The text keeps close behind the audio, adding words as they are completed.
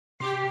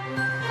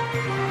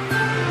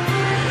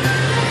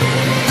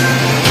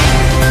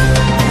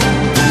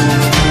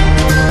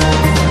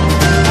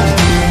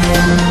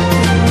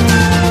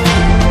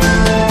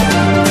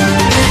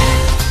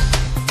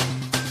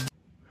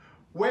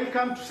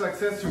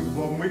Success with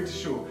Bob Mwit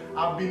show.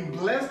 I've been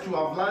blessed to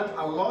have learned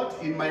a lot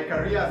in my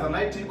career as an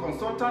IT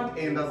consultant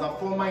and as a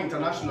former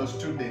international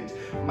student.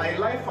 My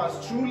life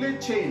has truly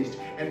changed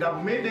and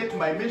I've made it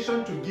my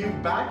mission to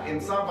give back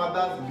and serve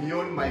others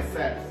beyond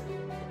myself.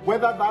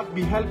 Whether that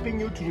be helping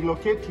you to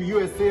relocate to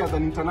USA as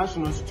an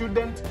international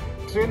student,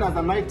 train as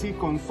an IT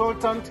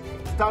consultant,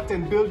 start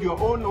and build your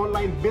own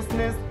online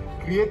business,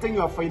 creating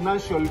your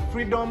financial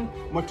freedom,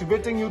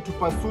 motivating you to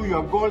pursue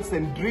your goals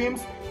and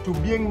dreams, to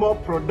being more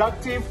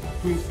productive,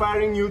 to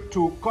inspiring you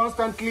to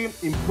constantly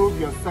improve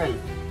yourself.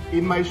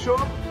 In my show,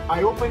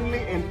 I openly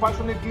and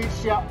passionately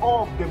share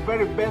all of the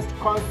very best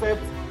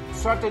concepts,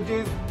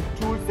 strategies,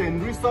 tools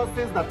and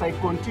resources that I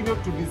continue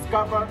to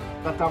discover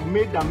that have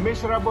made a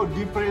measurable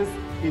difference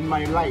in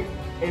my life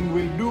and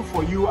will do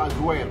for you as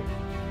well.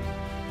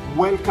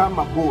 Welcome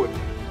aboard.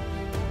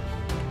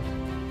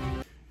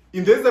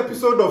 In this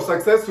episode of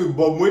Success with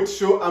Bob Mwit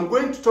show, I'm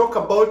going to talk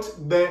about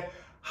the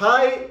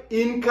high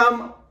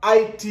income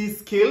IT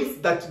skills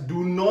that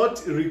do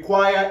not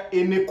require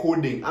any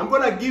coding. I'm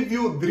going to give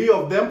you 3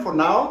 of them for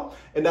now,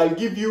 and I'll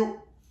give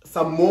you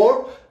some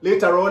more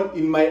later on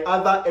in my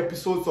other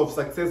episodes of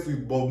Success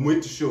with Bob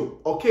Mwit show.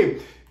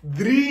 Okay,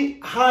 3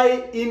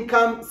 high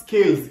income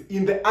skills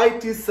in the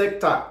IT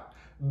sector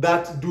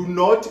that do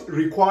not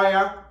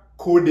require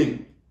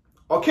coding.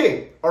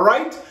 Okay, all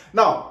right.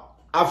 Now,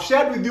 I've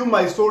shared with you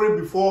my story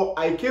before.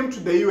 I came to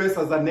the US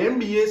as an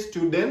MBA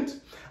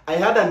student. I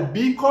had a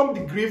BCom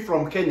degree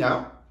from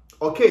Kenya.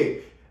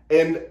 Okay,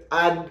 and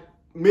I'd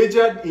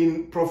majored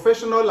in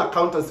professional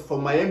accountancy for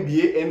my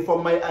MBA, and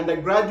for my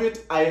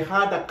undergraduate, I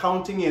had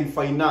accounting and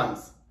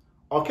finance.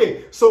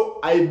 Okay, so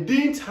I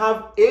didn't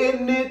have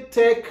any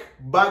tech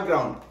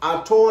background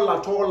at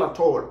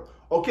all.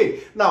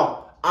 Okay,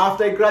 now,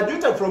 after I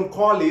graduated from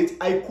college,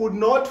 I could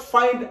not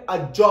find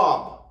a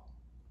job.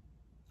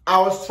 I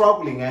was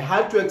struggling. I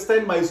had to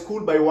extend my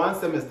school by 1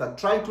 semester,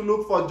 trying to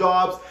look for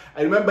jobs.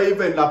 I remember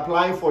even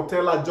applying for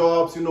teller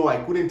jobs, I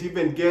couldn't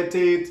even get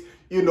it,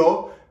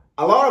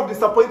 a lot of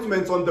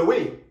disappointments on the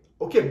way.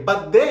 Okay,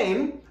 but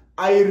then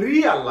I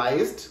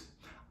realized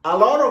a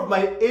lot of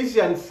my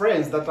Asian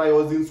friends that I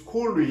was in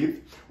school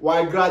with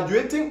were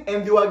graduating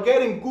and they were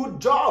getting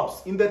good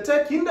jobs in the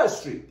tech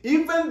industry.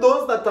 Even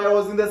those that I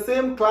was in the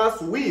same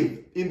class with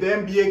in the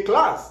MBA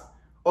class.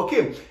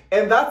 Okay,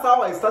 and that's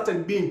how I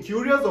started being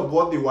curious of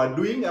what they were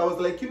doing. I was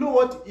like, you know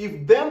what,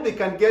 if they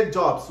can get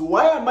jobs,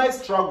 why am I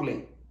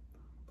struggling?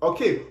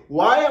 Okay,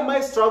 why am I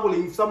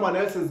struggling if someone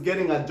else is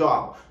getting a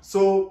job?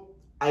 So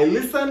I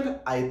listened,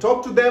 I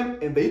talked to them,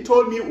 and they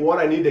told me what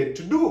I needed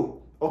to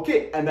do.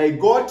 Okay, and I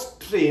got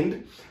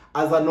trained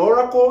as an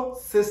Oracle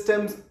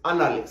systems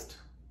analyst.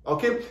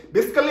 Okay,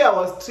 basically I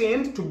was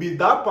trained to be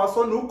that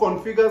person who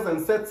configures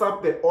and sets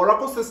up the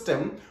Oracle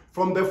system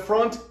from the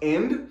front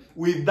end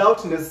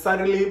without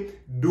necessarily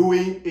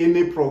doing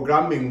any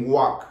programming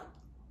work.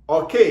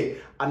 Okay,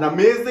 an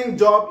amazing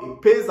job,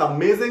 it pays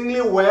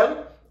amazingly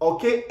well,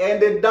 okay,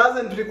 and it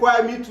doesn't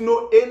require me to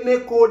know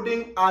any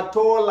coding at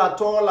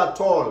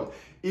all.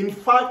 In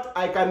fact,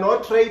 I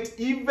cannot write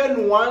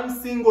even one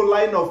single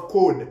line of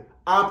code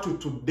up to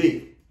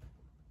today.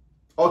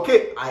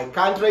 Okay, I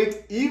can't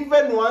write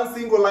even one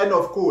single line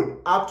of code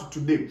up to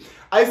today.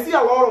 I see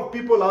a lot of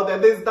people out there,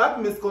 there's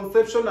that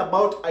misconception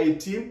about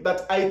IT,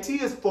 that IT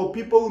is for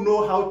people who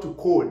know how to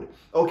code.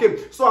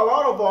 Okay, so a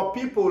lot of our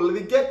people,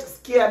 they get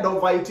scared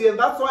of IT, and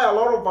that's why a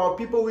lot of our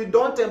people, we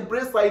don't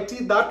embrace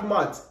IT that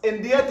much,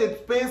 and yet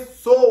it pays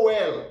so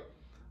well.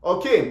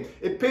 Okay,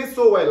 it pays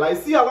so well. I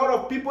see a lot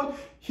of people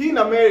here in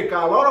America,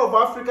 a lot of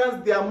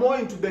Africans, they are more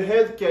into the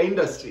healthcare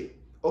industry.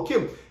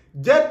 Okay,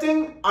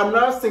 getting a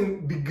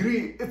nursing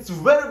degree, it's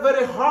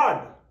very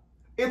hard.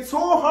 It's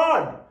so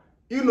hard,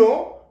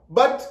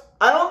 but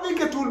I don't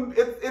think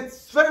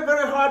it's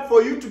very hard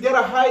for you to get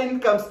a high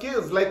income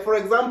skills, like for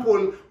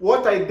example,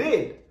 what I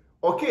did.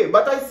 Okay,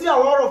 but I see a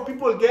lot of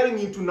people getting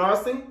into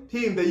nursing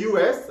here in the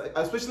US,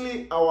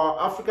 especially our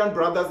African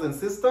brothers and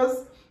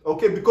sisters.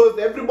 Okay, because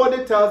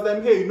everybody tells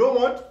them, hey, you know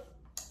what?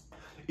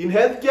 In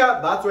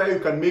healthcare, that's where you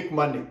can make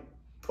money.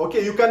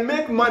 Okay, you can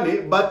make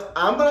money, but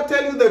I'm gonna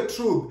tell you the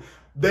truth.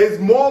 There's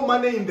more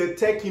money in the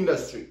tech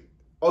industry.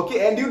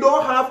 Okay, and you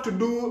don't have to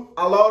do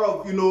a lot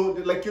of, you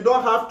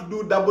don't have to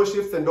do double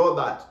shifts and all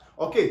that.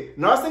 Okay,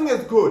 nursing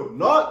is good.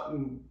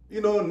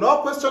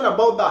 No question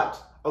about that.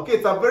 Okay,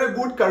 it's a very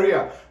good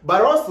career,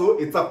 but also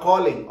it's a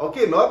calling.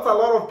 Okay, not a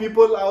lot of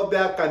people out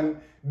there can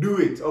do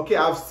it. Okay,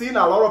 I've seen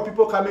a lot of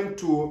people coming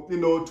to,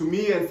 to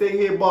me and saying,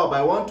 hey, Bob,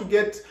 I want to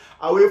get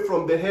away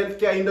from the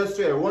healthcare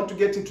industry. I want to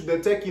get into the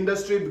tech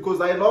industry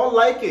because I don't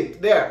like it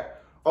there.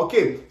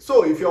 Okay,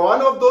 so if you're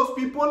one of those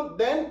people,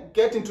 then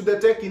get into the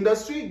tech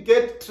industry,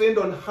 get trained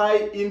on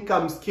high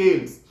income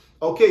skills.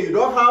 Okay, you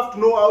don't have to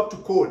know how to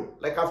code.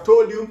 Like I've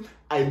told you,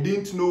 I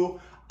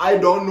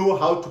don't know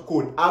how to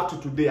code up to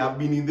today. I've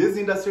been in this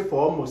industry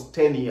for almost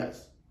 10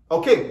 years.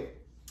 Okay,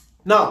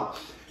 now,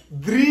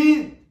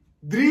 3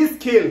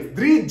 skills,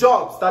 3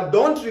 jobs that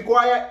don't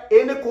require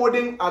any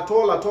coding at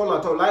all.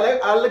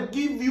 I'll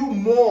give you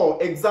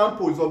more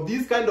examples of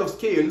these kind of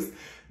skills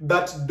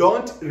that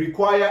don't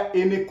require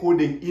any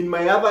coding in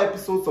my other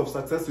episodes of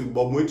Success with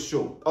Bob Mwit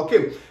show.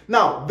 Okay,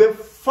 now the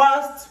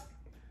first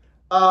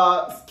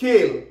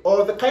scale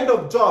or the kind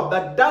of job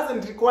that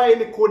doesn't require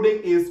any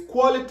coding is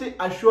quality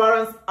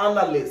assurance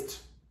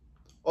analyst.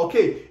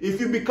 Okay, if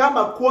you become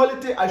a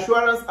quality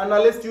assurance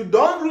analyst, you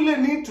don't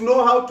really need to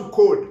know how to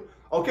code.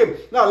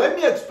 Okay, now let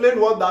me explain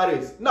what that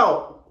is.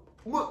 Now,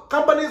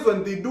 companies,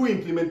 when they do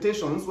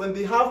implementations, when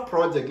they have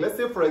project, let's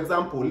say for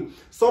example,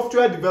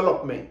 software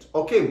development,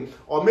 okay,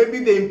 or maybe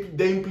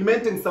they're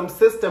implementing some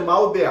system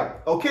out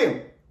there,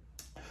 okay,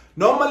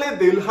 normally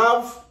they'll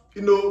have,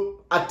 you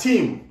know, a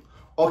team,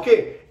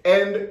 okay,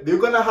 and they're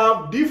gonna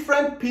have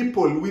different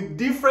people with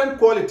different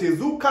qualities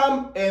who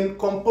come and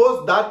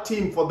compose that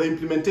team for the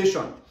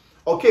implementation.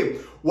 Okay,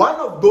 one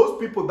of those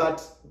people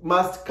that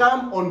must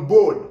come on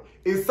board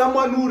is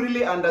someone who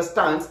really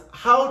understands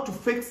how to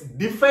fix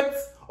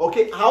defects,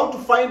 okay, how to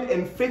find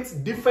and fix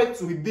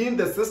defects within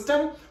the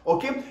system,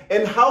 okay,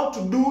 and how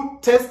to do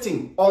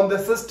testing on the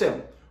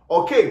system,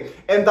 okay,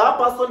 and that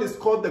person is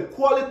called the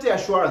quality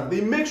assurance.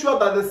 They make sure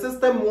that the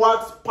system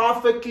works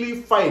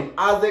perfectly fine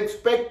as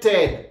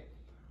expected.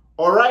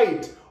 All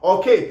right,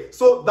 okay,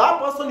 so that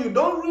person, you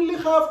don't really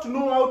have to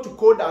know how to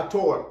code at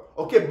all,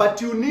 okay,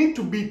 but you need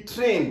to be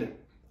trained,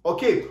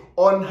 okay,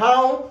 on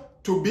how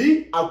to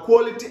be a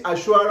quality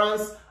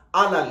assurance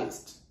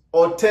analyst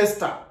or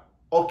tester,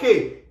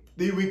 okay.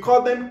 We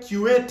call them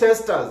QA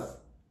testers.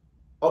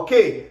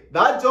 Okay,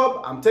 that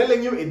job, I'm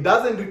telling you, it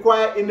doesn't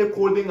require any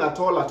coding at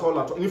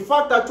all. In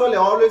fact, actually, I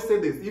always say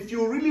this: if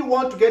you really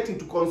want to get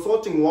into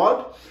consulting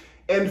world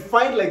and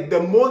find like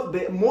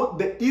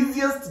the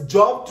easiest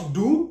job to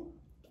do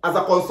as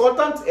a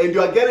consultant, and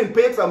you are getting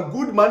paid some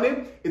good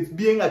money, it's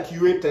being a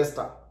QA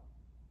tester.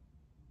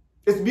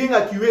 It's being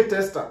a QA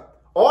tester.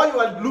 All you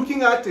are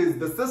looking at is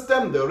the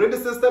system, the already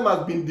system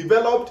has been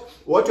developed.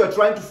 What you are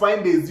trying to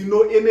find is, you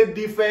know, any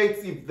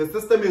defects. If the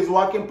system is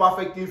working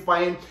perfectly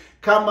fine,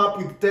 come up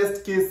with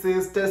test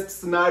cases, test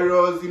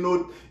scenarios, you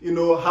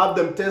know, have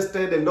them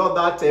tested and all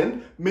that,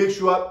 and make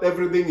sure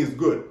everything is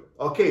good.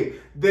 Okay,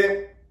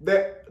 the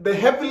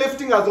heavy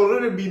lifting has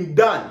already been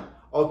done,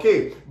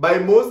 okay, by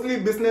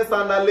mostly business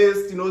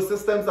analysts, you know,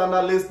 systems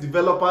analysts,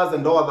 developers,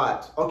 and all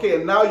that. Okay,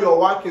 and now your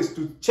work is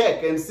to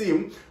check and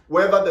see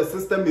whether the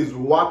system is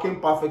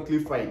working perfectly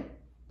fine.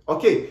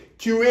 Okay,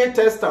 QA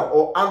tester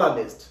or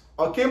analyst.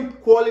 Okay,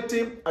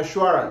 quality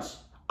assurance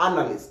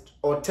analyst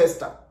or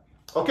tester.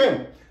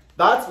 Okay,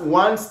 that's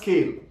one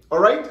scale. All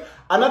right,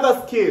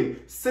 another scale,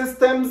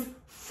 systems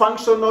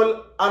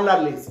functional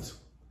analyst.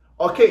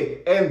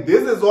 Okay, and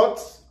this is what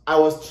I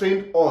was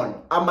trained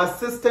on. I'm a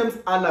systems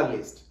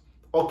analyst.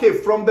 Okay,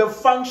 from the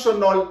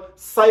functional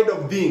side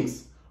of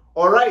things.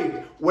 All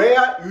right,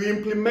 where you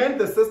implement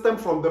the system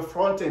from the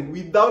front end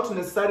without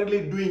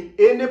necessarily doing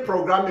any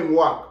programming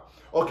work.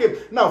 Okay,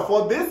 now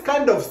for this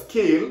kind of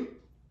scale,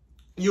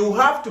 you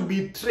have to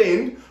be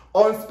trained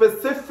on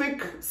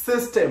specific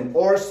system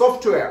or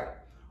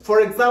software.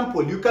 For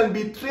example, you can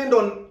be trained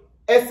on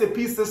SAP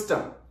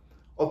system.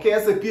 Okay,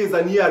 SAP is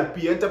an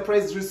ERP,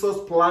 Enterprise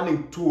Resource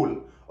Planning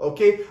tool.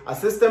 Okay, a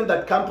system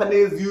that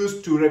companies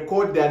use to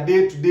record their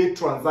day-to-day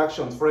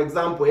transactions. For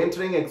example,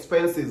 entering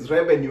expenses,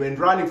 revenue, and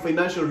running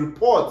financial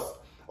reports.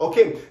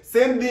 Okay,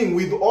 same thing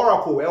with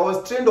Oracle. I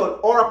was trained on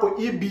Oracle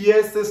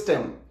EBS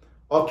system.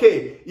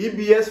 Okay,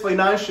 EBS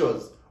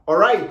financials. All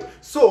right,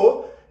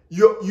 so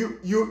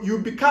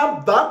you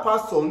become that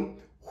person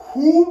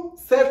who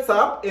sets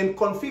up and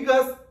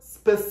configures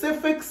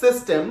specific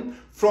system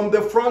from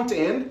the front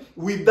end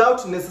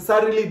without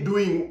necessarily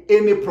doing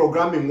any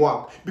programming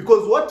work.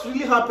 Because what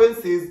really happens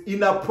is,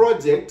 in a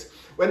project,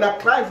 when a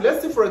client,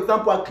 let's say for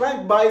example, a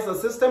client buys a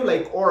system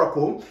like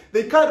Oracle,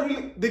 they can't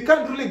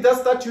really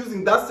just start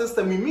using that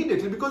system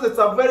immediately because it's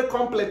a very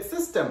complex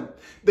system.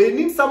 They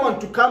need someone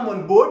to come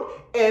on board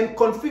and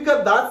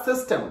configure that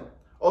system.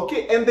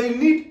 Okay, and they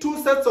need two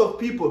sets of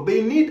people.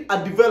 They need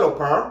a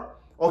developer,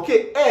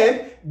 okay,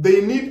 and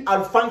they need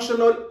a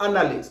functional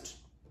analyst.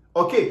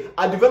 Okay,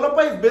 a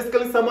developer is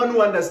basically someone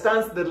who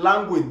understands the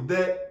language,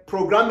 the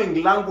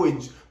programming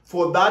language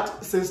for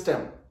that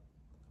system.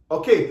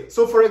 Okay,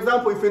 so for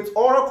example, if it's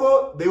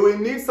Oracle, they will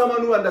need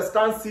someone who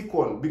understands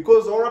SQL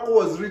because Oracle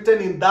was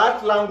written in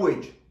that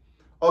language.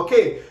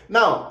 Okay,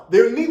 now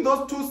they will need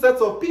those two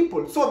sets of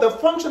people. So the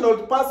functional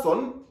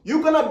person,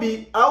 you're gonna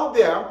be out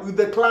there with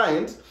the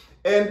client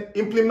and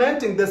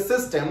implementing the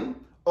system.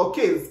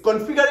 Okay,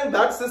 configuring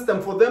that system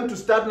for them to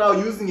start now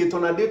using it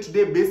on a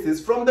day-to-day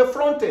basis from the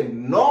front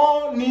end.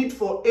 No need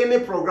for any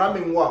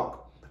programming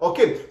work.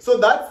 Okay, so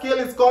that scale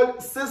is called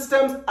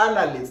systems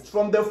analyst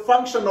from the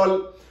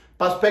functional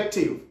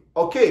perspective.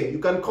 Okay, you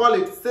can call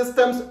it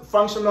systems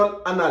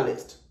functional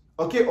analyst.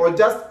 Okay, or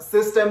just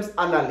systems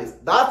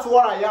analyst. That's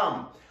what I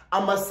am.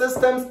 I'm a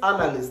systems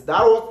analyst.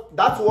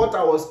 That's what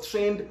I was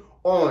trained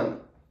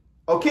on.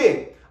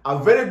 Okay. A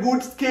very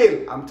good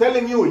scale. I'm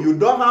telling you, you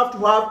don't have to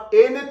have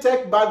any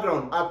tech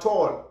background at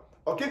all.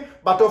 Okay,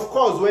 but of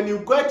course, when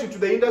you get into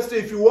the industry,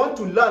 if you want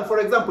to learn, for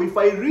example, if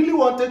I really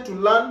wanted to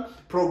learn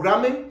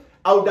programming,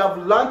 I would have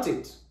learned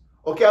it.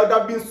 Okay, I would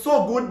have been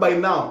so good by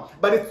now.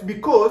 But it's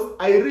because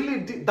I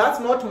really did. That's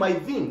not my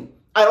thing.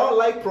 I don't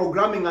like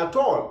programming at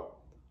all.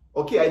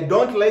 Okay, I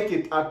don't like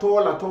it at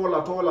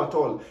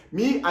all.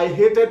 Me, I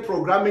hated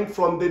programming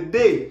from the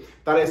day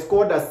that I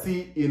scored a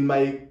C in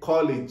my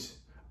college.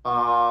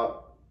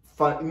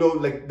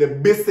 Like the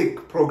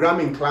basic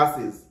programming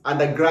classes,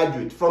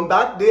 undergraduate. From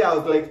that day, I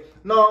was like,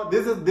 no,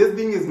 this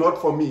thing is not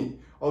for me.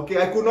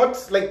 Okay, I could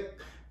not, like,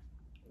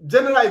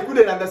 generally, I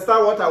couldn't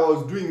understand what I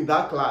was doing in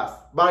that class.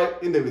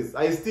 But anyways,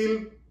 I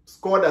still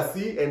scored a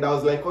C, and I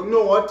was like, oh, you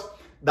know what?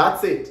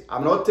 That's it.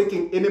 I'm not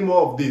taking any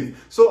more of this.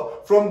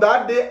 So from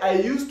that day, I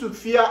used to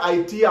fear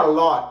IT a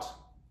lot.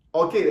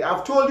 Okay,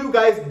 I've told you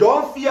guys,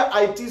 don't fear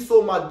IT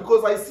so much,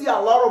 because I see a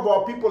lot of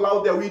our people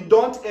out there, we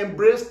don't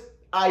embrace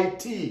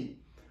IT.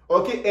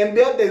 Okay, and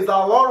there's a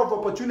lot of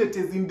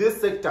opportunities in this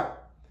sector.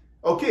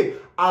 Okay,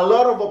 a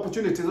lot of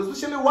opportunities,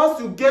 especially once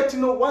you get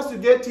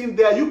in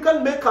there, you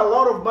can make a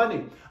lot of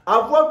money.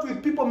 I've worked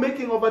with people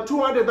making over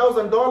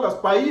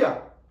 $200,000 per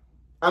year.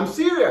 I'm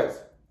serious.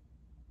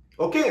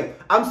 Okay,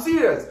 I'm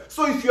serious.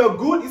 So if you're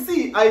good, you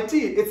see, IT,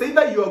 it's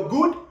either you're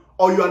good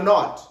or you're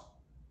not.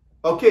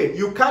 Okay,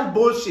 you can't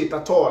bullshit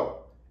at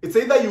all. It's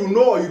either you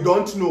know or you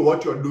don't know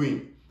what you're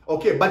doing.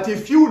 Okay, but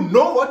if you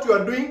know what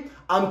you're doing,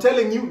 I'm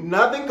telling you,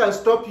 nothing can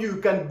stop you.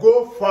 You can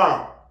go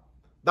far.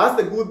 That's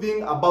the good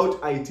thing about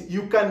IT.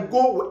 You can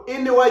go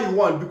anywhere you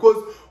want, because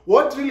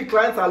what really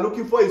clients are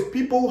looking for is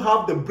people who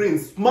have the brain,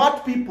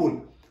 smart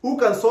people who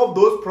can solve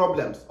those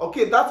problems.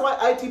 Okay, that's why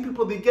IT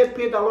people, they get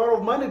paid a lot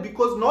of money,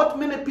 because not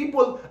many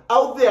people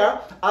out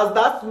there are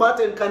that smart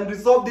and can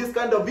resolve these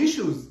kind of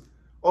issues.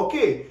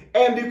 Okay,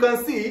 and you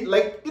can see,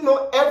 like,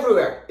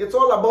 everywhere. It's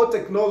all about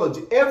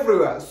technology,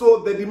 everywhere. So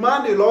the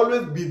demand will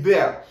always be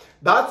there.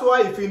 That's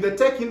why if you're in the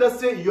tech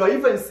industry, you are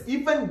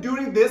even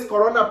during this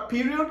corona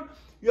period,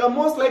 you are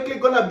most likely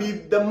gonna be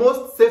the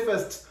most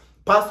safest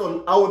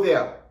person out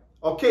there.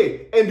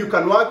 Okay, and you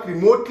can work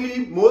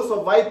remotely. Most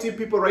of IT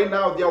people right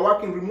now, they are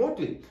working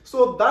remotely.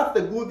 So that's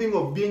the good thing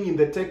of being in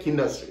the tech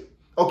industry.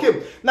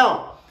 Okay,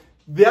 now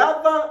the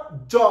other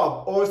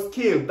job or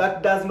skill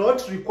that does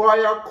not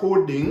require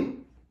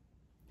coding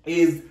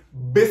is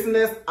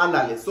business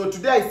analyst. So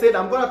today I said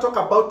I'm going to talk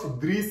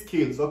about 3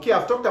 skills. Okay,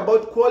 I've talked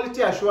about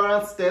quality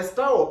assurance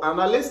tester or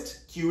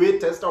analyst, QA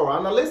tester or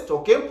analyst.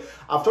 Okay,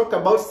 I've talked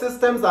about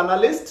systems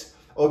analyst.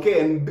 Okay,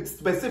 and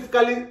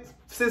specifically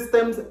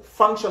systems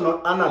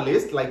functional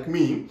analyst like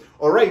me.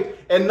 All right,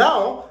 and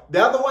now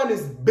the other one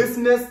is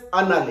business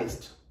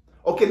analyst.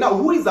 Okay, now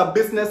who is a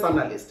business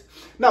analyst?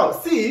 Now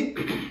see,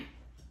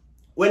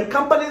 when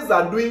companies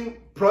are doing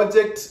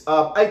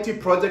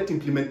IT project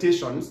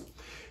implementations,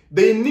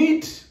 they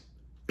need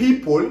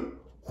people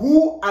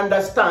who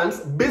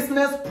understands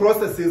business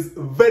processes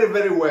very,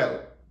 very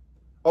well.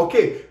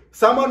 Okay,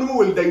 someone who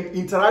will then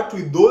interact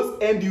with those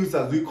end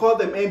users. We call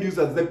them end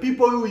users, the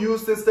people who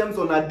use systems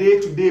on a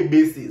day-to-day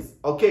basis,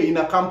 okay, in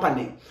a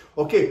company.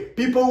 Okay,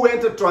 people who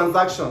enter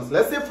transactions.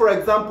 Let's say, for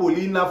example,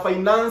 in a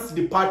finance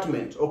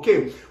department,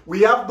 okay,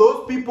 we have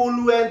those people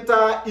who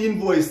enter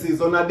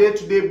invoices on a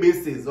day-to-day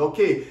basis.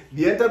 Okay,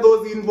 they enter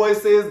those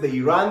invoices,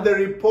 they run the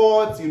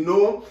reports,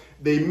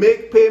 they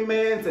make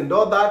payments and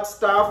all that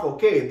stuff.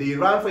 Okay, they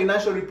run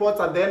financial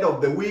reports at the end of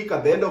the week,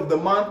 at the end of the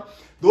month.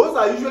 Those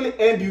are usually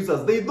end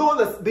users. They know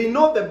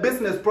the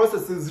business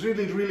processes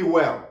really, really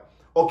well.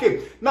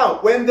 Okay, now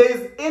when there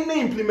is any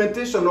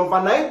implementation of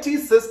an IT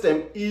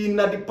system in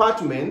a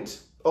department,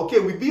 okay,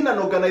 within an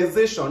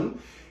organization,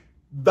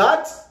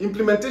 that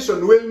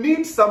implementation will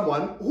need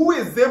someone who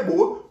is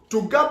able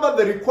to gather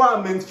the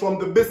requirements from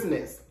the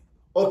business.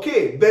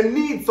 Okay, the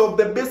needs of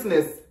the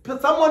business.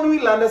 Someone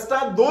will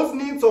understand those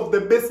needs of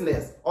the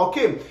business.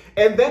 Okay,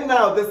 and then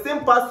now the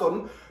same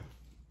person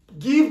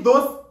give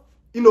those,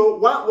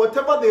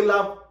 whatever they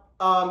have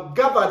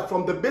gathered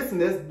from the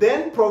business,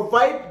 then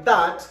provide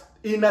that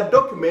in a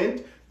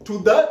document to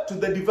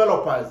the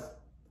developers.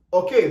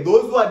 Okay,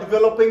 those who are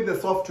developing the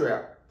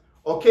software.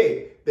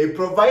 Okay, they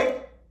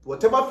provide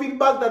whatever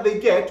feedback that they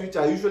get, which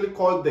are usually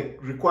called the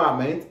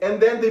requirements, and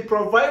then they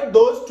provide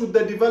those to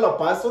the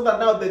developers so that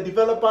now the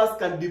developers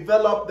can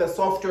develop the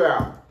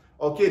software,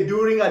 okay,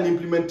 during an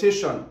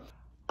implementation.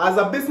 As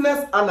a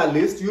business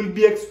analyst, you'll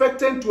be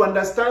expected to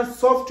understand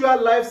software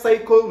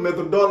lifecycle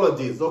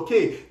methodologies,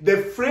 okay, the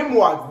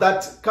framework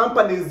that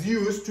companies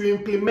use to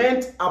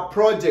implement a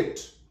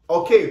project,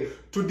 okay,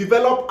 to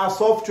develop a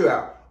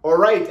software. All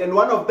right, and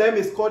one of them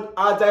is called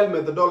agile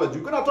methodology.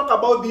 We're going to talk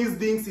about these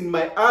things in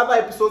my other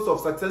episodes of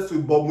Success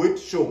with Bob Witt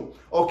show.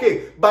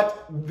 Okay,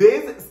 but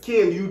this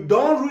skill, you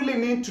don't really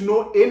need to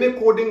know any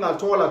coding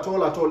at all,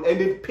 and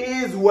it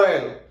pays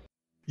well.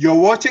 You're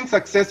watching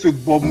Success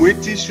with Bob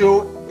Witt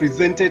show,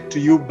 presented to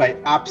you by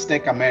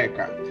Appstech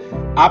America.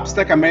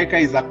 Appstech America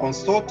is a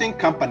consulting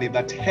company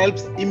that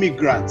helps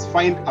immigrants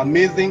find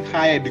amazing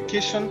higher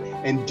education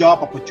and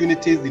job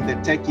opportunities in the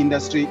tech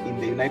industry in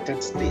the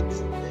United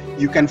States.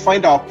 You can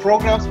find our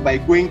programs by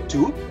going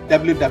to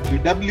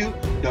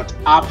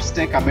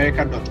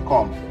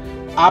www.appstechamerica.com.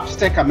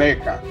 Appstech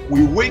America,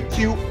 we wake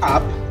you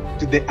up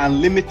to the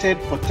unlimited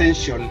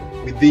potential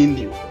within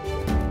you.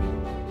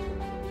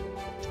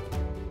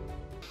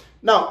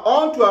 Now,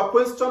 on to our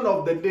question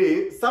of the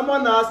day.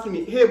 Someone asked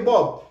me, hey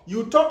Bob,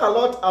 you talk a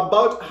lot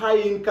about high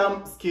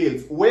income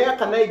skills. Where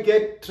can I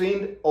get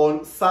trained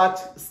on such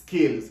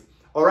skills?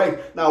 All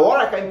right. Now, what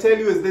I can tell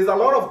you is there's a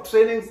lot of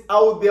trainings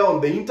out there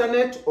on the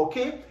internet,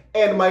 okay?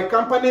 And my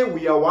company,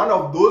 we are one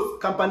of those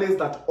companies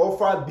that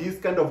offer these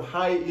kind of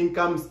high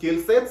income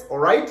skill sets, all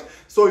right?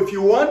 So if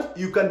you want,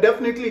 you can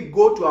definitely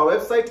go to our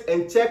website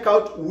and check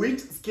out which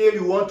skill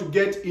you want to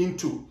get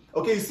into.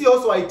 Okay, you see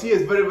also IT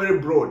is very, very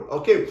broad.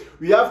 Okay,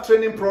 we have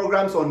training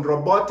programs on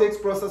robotics,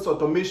 process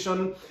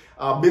automation,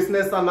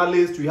 business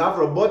analyst. We have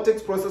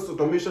robotics, process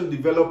automation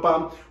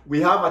developer. We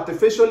have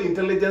artificial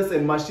intelligence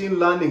and machine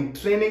learning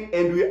training,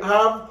 and we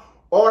have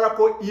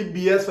Oracle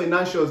EBS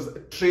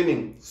financials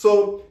training.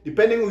 So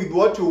depending with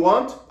what you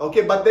want,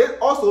 okay, but there's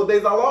a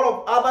lot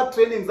of other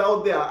trainings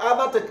out there,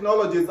 other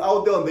technologies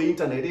out there on the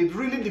internet. It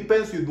really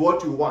depends with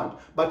what you want.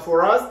 But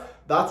for us,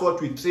 that's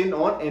what we train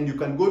on, and you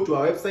can go to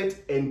our website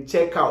and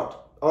check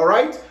out. All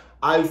right,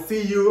 I'll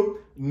see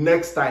you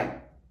next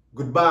time.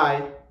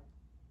 Goodbye.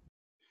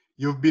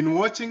 You've been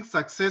watching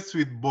Success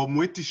with Bob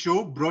Mwiti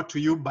Show, brought to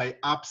you by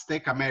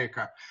Upstack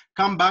America.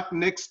 Come back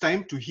next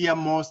time to hear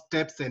more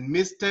steps and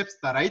missteps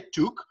that I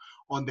took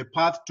on the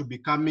path to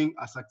becoming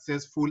a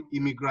successful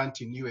immigrant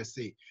in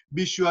USA.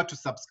 Be sure to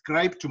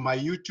subscribe to my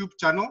YouTube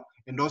channel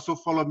and also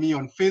follow me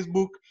on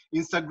Facebook,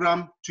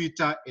 Instagram,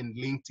 Twitter, and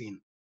LinkedIn.